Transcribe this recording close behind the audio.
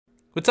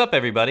What's up,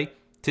 everybody?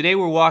 Today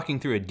we're walking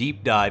through a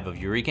deep dive of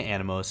Eureka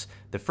Anemos,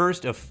 the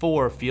first of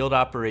 4 field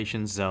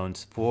operations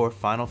zones for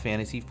Final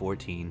Fantasy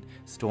XIV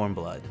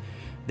Stormblood.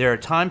 There are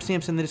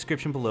timestamps in the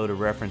description below to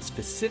reference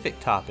specific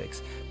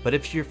topics, but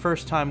if it's your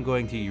first time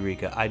going through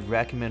Eureka, I'd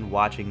recommend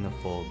watching the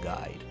full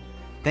guide.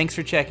 Thanks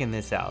for checking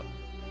this out.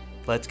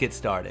 Let's get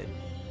started.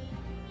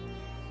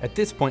 At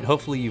this point,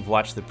 hopefully you've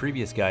watched the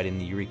previous guide in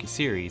the Eureka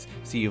series,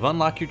 so you've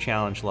unlocked your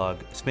challenge log,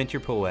 spent your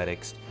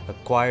poetics,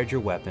 acquired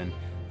your weapon,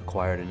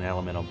 acquired an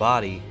elemental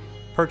body,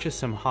 purchased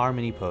some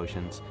harmony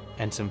potions,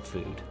 and some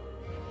food.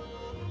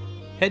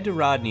 Head to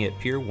Rodney at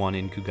Pier 1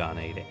 in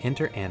Kugane to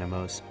enter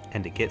Anemos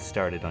and to get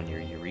started on your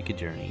Eureka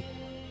journey.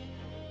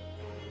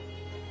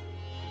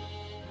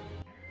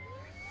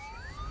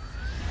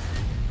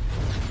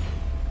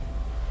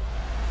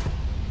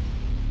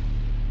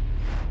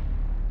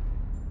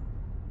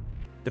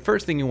 The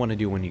first thing you want to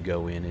do when you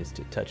go in is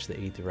to touch the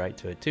Aetheryte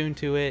to attune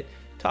to it,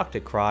 talk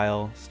to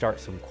Kryl, start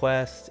some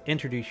quests,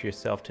 introduce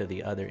yourself to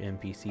the other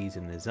NPCs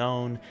in the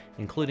zone,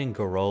 including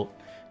Geralt,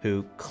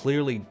 who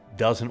clearly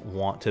doesn't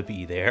want to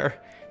be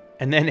there,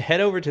 and then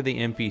head over to the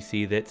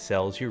NPC that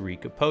sells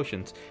Eureka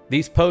potions.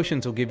 These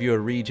potions will give you a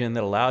regen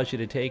that allows you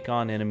to take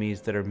on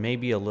enemies that are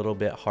maybe a little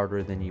bit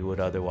harder than you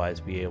would otherwise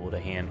be able to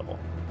handle.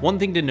 One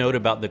thing to note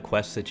about the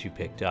quests that you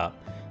picked up: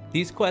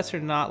 these quests are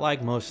not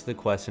like most of the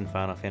quests in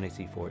Final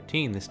Fantasy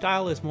XIV. The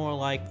style is more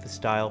like the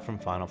style from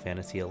Final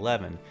Fantasy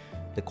XI.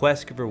 The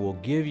quest giver will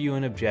give you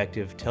an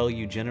objective, tell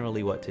you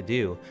generally what to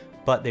do,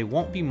 but they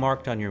won't be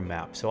marked on your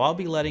map, so I'll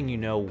be letting you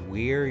know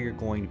where you're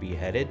going to be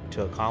headed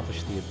to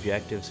accomplish the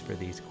objectives for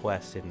these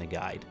quests in the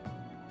guide.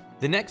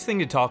 The next thing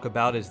to talk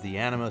about is the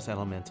Anemos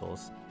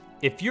Elementals.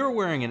 If you're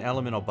wearing an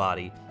elemental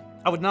body,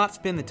 I would not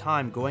spend the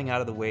time going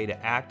out of the way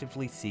to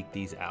actively seek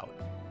these out.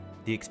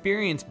 The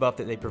experience buff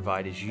that they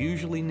provide is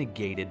usually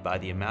negated by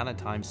the amount of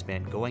time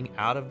spent going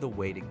out of the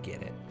way to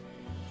get it.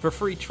 For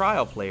free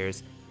trial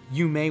players,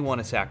 you may want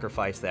to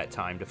sacrifice that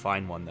time to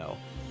find one though,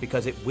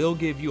 because it will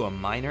give you a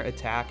minor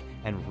attack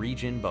and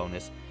regen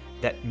bonus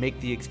that make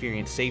the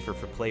experience safer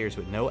for players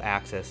with no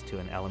access to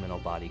an elemental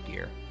body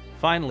gear.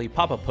 Finally,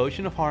 pop a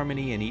potion of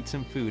harmony and eat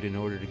some food in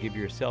order to give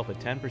yourself a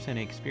 10%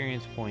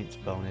 experience points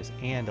bonus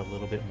and a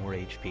little bit more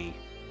HP.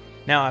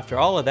 Now after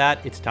all of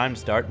that, it's time to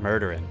start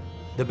murdering.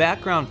 The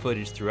background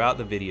footage throughout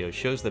the video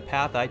shows the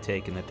path I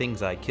take and the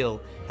things I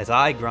kill as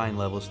I grind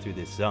levels through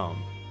this zone.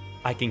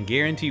 I can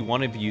guarantee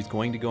one of you is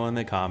going to go in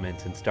the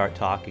comments and start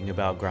talking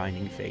about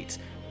grinding fates,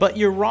 but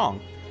you're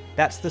wrong.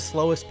 That's the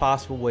slowest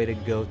possible way to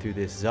go through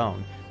this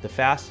zone. The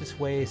fastest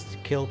way is to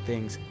kill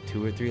things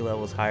 2 or 3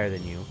 levels higher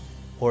than you,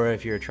 or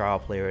if you're a trial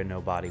player and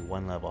no body,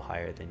 1 level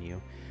higher than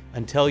you,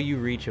 until you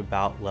reach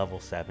about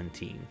level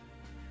 17.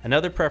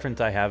 Another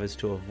preference I have is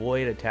to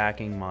avoid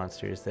attacking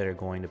monsters that are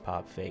going to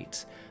pop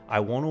fates. I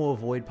want to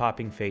avoid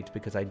popping fates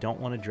because I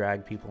don't want to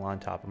drag people on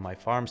top of my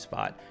farm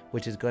spot,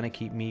 which is going to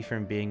keep me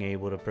from being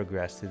able to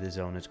progress through the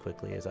zone as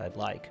quickly as I'd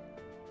like.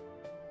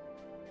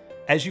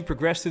 As you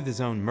progress through the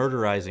zone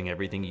murderizing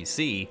everything you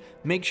see,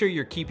 make sure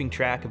you're keeping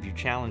track of your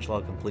challenge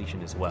log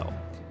completion as well.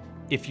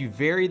 If you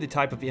vary the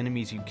type of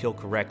enemies you kill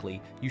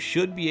correctly, you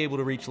should be able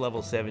to reach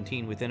level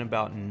 17 within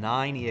about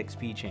 9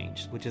 EXP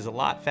changes, which is a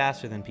lot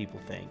faster than people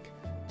think.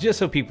 Just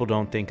so people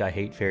don't think I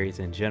hate fairies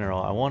in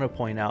general, I want to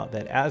point out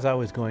that as I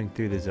was going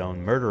through the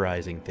zone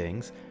murderizing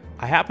things,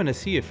 I happened to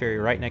see a fairy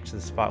right next to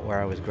the spot where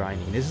I was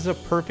grinding. This is a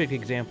perfect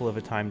example of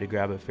a time to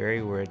grab a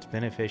fairy where it's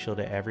beneficial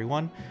to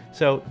everyone,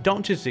 so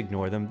don't just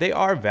ignore them. They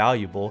are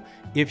valuable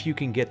if you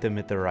can get them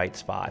at the right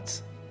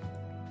spots.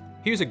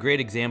 Here's a great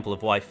example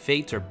of why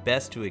fates are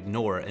best to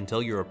ignore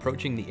until you're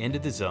approaching the end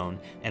of the zone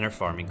and are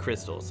farming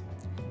crystals.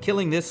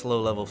 Killing this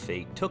low-level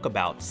fate took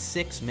about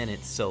 6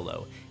 minutes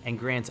solo and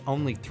grants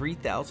only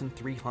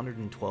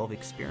 3,312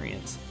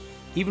 experience.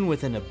 Even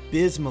with an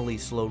abysmally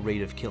slow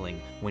rate of killing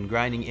when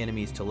grinding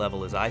enemies to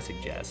level as I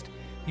suggest,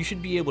 you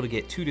should be able to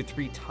get 2 to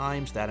 3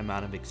 times that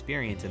amount of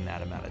experience in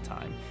that amount of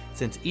time,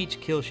 since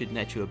each kill should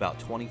net you about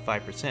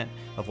 25%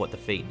 of what the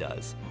fate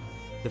does.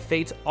 The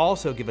fates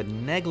also give a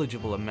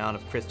negligible amount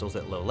of crystals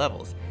at low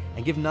levels,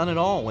 and give none at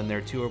all when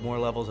they're 2 or more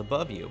levels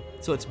above you,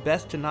 so it's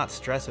best to not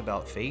stress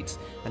about fates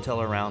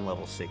until around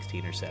level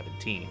 16 or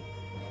 17.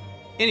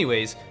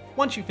 Anyways,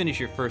 once you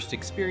finish your first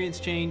experience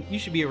chain, you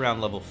should be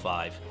around level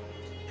 5.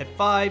 At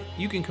 5,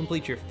 you can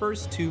complete your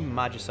first 2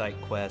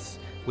 Magicite quests,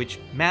 which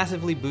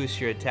massively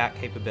boost your attack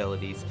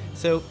capabilities,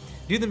 so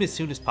do them as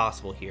soon as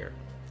possible here.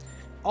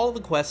 All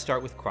the quests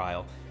start with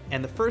Kryl,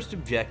 and the first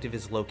objective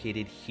is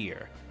located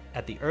here,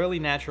 at the Early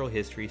Natural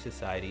History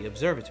Society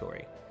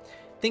Observatory.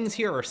 Things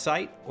here are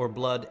sight or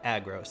blood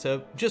aggro,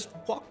 so just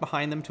walk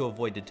behind them to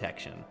avoid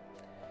detection.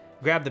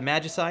 Grab the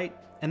Magicite,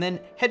 and then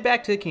head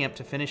back to the camp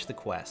to finish the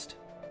quest.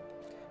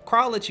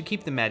 Kryl lets you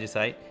keep the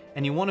Magicite,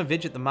 and you want to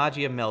visit the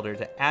Magia Melter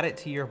to add it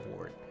to your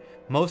board.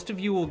 Most of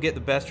you will get the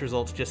best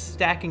results just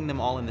stacking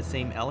them all in the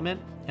same element,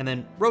 and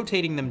then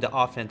rotating them to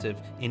offensive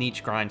in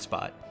each grind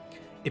spot.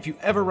 If you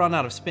ever run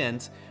out of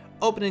spins,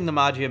 opening the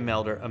Magia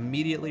Melter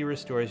immediately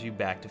restores you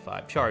back to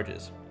 5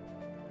 charges.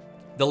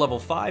 The level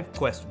 5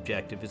 quest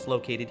objective is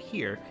located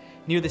here,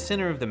 near the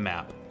center of the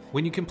map.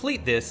 When you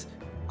complete this,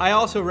 I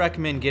also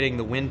recommend getting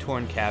the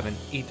Wind-Torn Cabin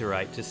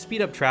Aetheryte to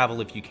speed up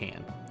travel if you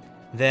can.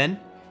 Then,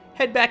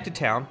 head back to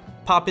town,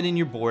 pop it in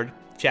your board,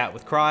 chat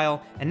with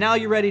Kryl, and now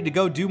you're ready to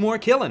go do more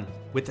killing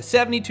with the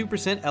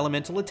 72%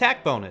 elemental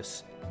attack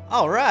bonus.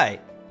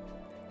 Alright!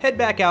 Head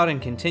back out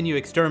and continue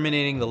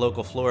exterminating the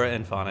local flora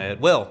and fauna at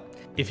will.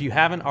 If you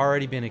haven't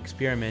already been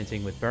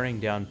experimenting with burning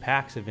down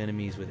packs of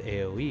enemies with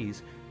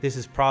AoEs, this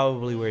is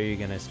probably where you're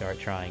going to start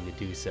trying to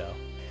do so.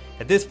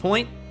 At this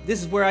point,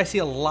 this is where I see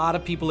a lot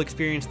of people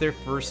experience their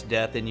first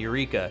death in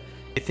Eureka.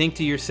 You think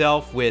to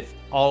yourself, with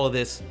all of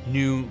this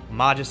new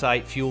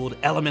Magicite fueled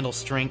elemental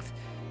strength,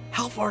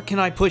 how far can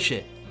I push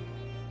it?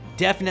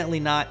 Definitely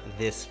not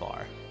this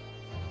far.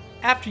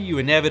 After you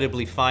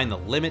inevitably find the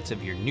limits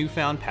of your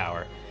newfound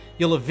power,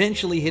 you'll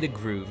eventually hit a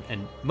groove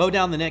and mow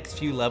down the next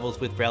few levels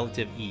with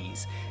relative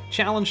ease.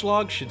 Challenge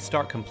logs should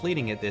start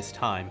completing at this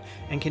time,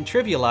 and can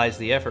trivialize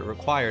the effort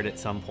required at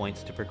some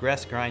points to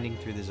progress grinding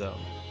through the zone.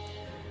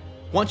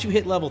 Once you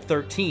hit level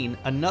 13,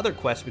 another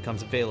quest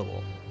becomes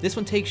available. This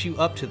one takes you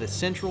up to the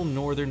central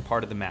northern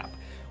part of the map,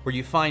 where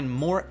you find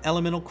more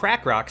elemental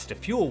crack rocks to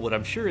fuel what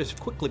I'm sure has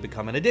quickly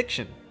become an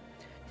addiction.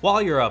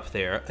 While you're up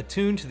there,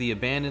 attune to the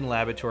abandoned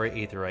laboratory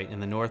Aetheryte in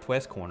the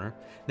northwest corner,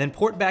 then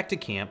port back to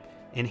camp,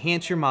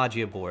 enhance your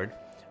Magia board,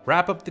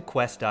 wrap up the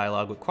quest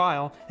dialogue with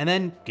Kryl, and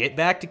then get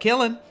back to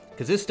killing,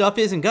 because this stuff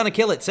isn't gonna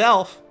kill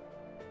itself.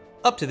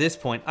 Up to this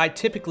point, I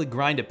typically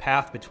grind a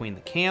path between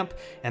the camp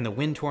and the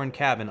Wind-Torn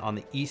Cabin on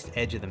the east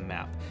edge of the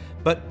map,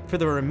 but for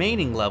the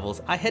remaining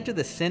levels, I head to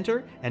the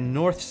center and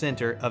north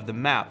center of the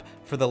map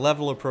for the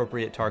level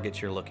appropriate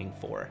targets you're looking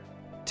for.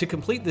 To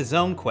complete the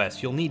zone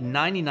quest, you'll need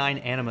 99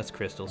 Animus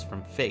crystals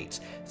from Fates,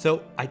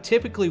 so I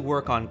typically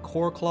work on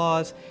Core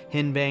Claws,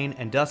 Henbane,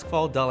 and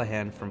Duskfall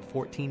Dullahan from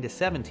 14 to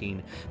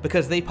 17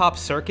 because they pop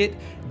Circuit,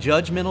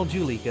 Judgmental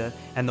Juleka,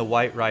 and the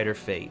White Rider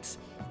Fates.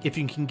 If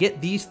you can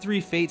get these 3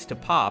 Fates to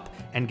pop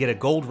and get a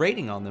gold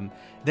rating on them,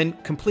 then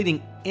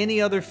completing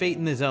any other Fate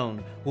in the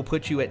zone will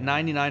put you at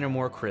 99 or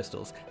more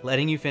crystals,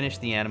 letting you finish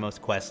the Anemos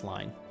quest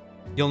line.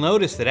 You'll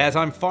notice that as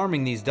I'm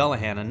farming these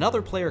Dullahan,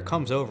 another player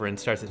comes over and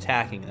starts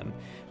attacking them.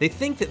 They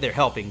think that they're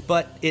helping,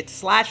 but it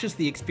slashes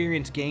the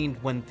experience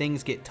gained when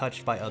things get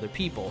touched by other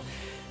people.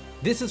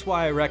 This is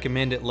why I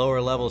recommend at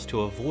lower levels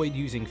to avoid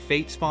using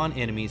Fate spawn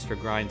enemies for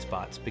grind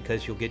spots,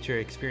 because you'll get your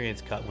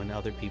experience cut when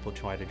other people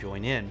try to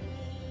join in.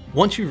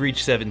 Once you've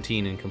reached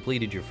 17 and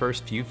completed your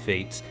first few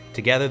Fates,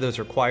 to gather those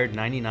required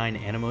 99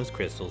 Anemos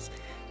crystals,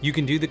 you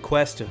can do the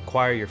quest to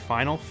acquire your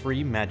final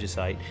free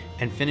Magicite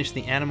and finish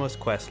the Anemos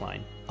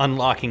questline,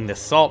 unlocking the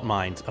salt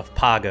mines of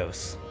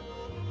Pagos.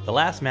 The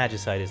last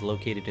Magicite is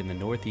located in the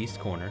northeast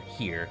corner,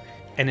 here,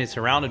 and is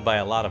surrounded by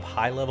a lot of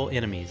high-level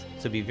enemies,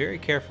 so be very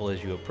careful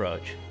as you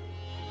approach.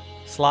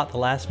 Slot the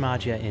last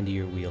Magia into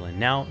your wheel, and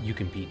now you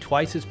can be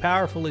twice as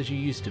powerful as you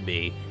used to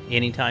be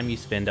anytime you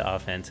spend to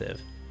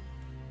offensive.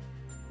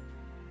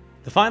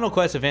 The final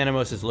quest of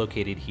Anemos is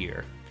located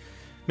here.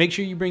 Make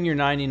sure you bring your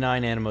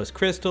 99 Anemos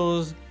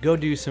crystals, go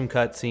do some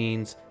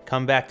cutscenes,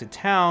 come back to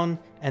town,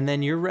 and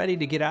then you're ready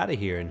to get out of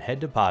here and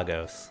head to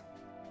Pagos.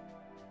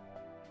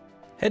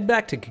 Head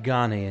back to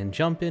Kagane and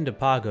jump into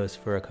Pagos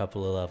for a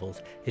couple of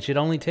levels. It should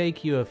only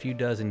take you a few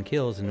dozen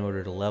kills in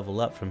order to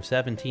level up from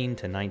 17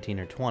 to 19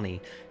 or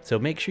 20, so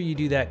make sure you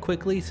do that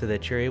quickly so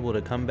that you're able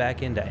to come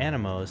back into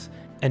Anemos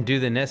and do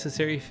the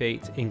necessary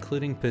fates,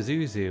 including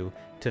Pazuzu,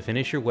 to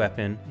finish your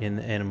weapon in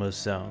the Anemos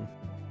zone.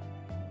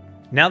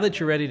 Now that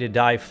you're ready to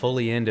dive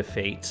fully into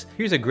Fates,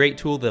 here's a great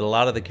tool that a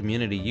lot of the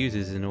community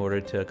uses in order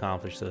to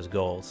accomplish those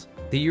goals.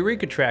 The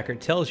Eureka Tracker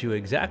tells you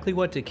exactly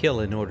what to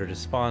kill in order to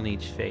spawn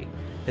each Fate,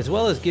 as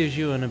well as gives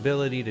you an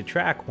ability to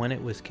track when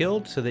it was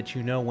killed so that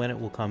you know when it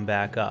will come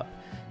back up.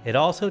 It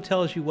also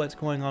tells you what's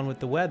going on with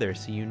the weather,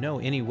 so you know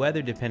any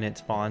weather dependent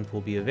spawns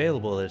will be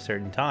available at a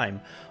certain time,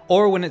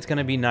 or when it's going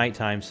to be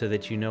nighttime so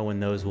that you know when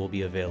those will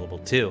be available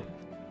too.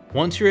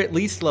 Once you're at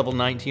least level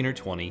 19 or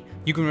 20,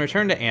 you can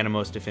return to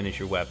Anemos to finish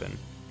your weapon.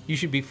 You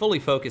should be fully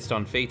focused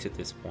on Fates at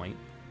this point,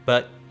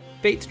 but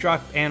Fates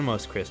drop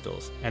Anemos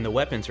crystals, and the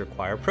weapons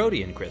require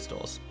Protean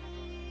crystals.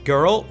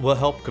 Girl will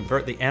help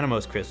convert the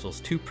Anemos crystals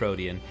to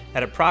Protean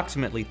at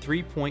approximately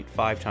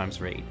 3.5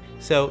 times rate,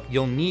 so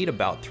you'll need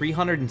about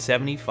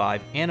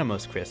 375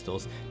 Anemos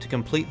crystals to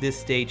complete this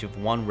stage of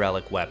one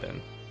relic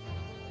weapon.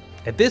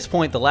 At this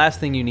point, the last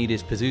thing you need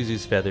is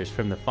Pazuzu's Feathers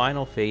from the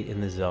final Fate in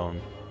the zone.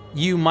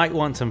 You might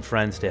want some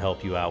friends to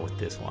help you out with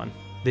this one.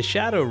 The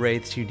shadow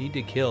wraiths you need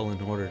to kill in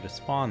order to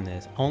spawn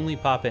this only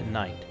pop at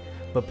night,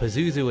 but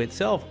Pazuzu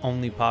itself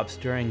only pops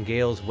during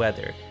Gale's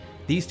weather.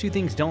 These two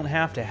things don't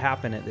have to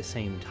happen at the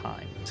same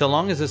time. So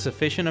long as a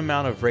sufficient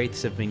amount of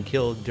wraiths have been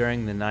killed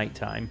during the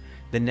nighttime,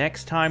 the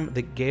next time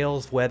the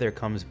Gale's weather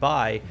comes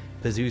by,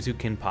 Pazuzu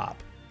can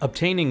pop.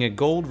 Obtaining a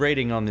gold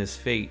rating on this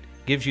Fate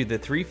gives you the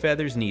 3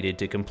 feathers needed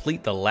to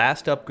complete the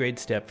last upgrade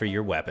step for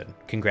your weapon.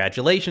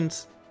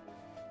 Congratulations!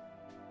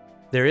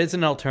 There is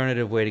an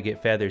alternative way to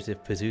get feathers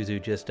if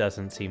Pazuzu just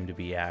doesn't seem to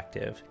be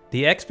active.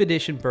 The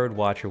Expedition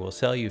Birdwatcher will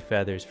sell you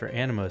feathers for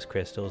Anemos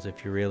crystals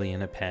if you're really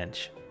in a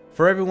pinch.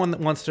 For everyone that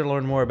wants to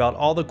learn more about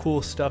all the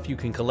cool stuff you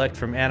can collect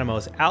from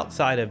Anemos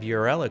outside of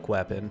your relic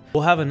weapon,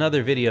 we'll have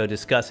another video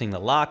discussing the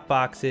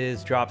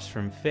lockboxes, drops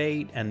from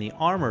Fate, and the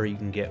armor you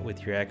can get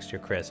with your extra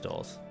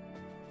crystals.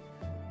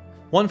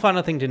 One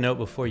final thing to note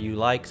before you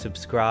like,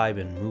 subscribe,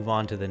 and move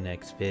on to the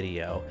next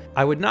video.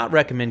 I would not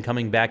recommend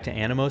coming back to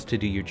Anemos to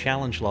do your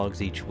challenge logs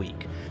each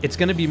week. It's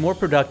going to be more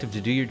productive to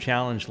do your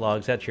challenge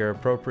logs at your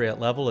appropriate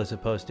level as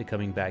opposed to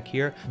coming back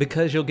here,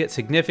 because you'll get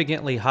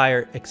significantly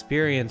higher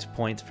experience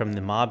points from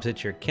the mobs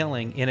that you're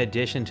killing in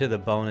addition to the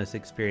bonus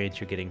experience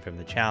you're getting from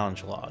the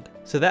challenge log.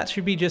 So that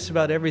should be just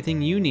about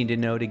everything you need to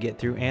know to get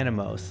through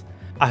Anemos.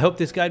 I hope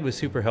this guide was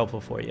super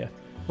helpful for you.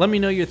 Let me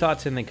know your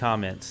thoughts in the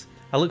comments.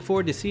 I look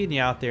forward to seeing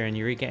you out there in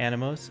Eureka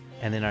Anemos,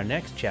 and in our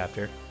next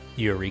chapter,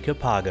 Eureka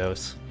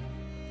Pagos.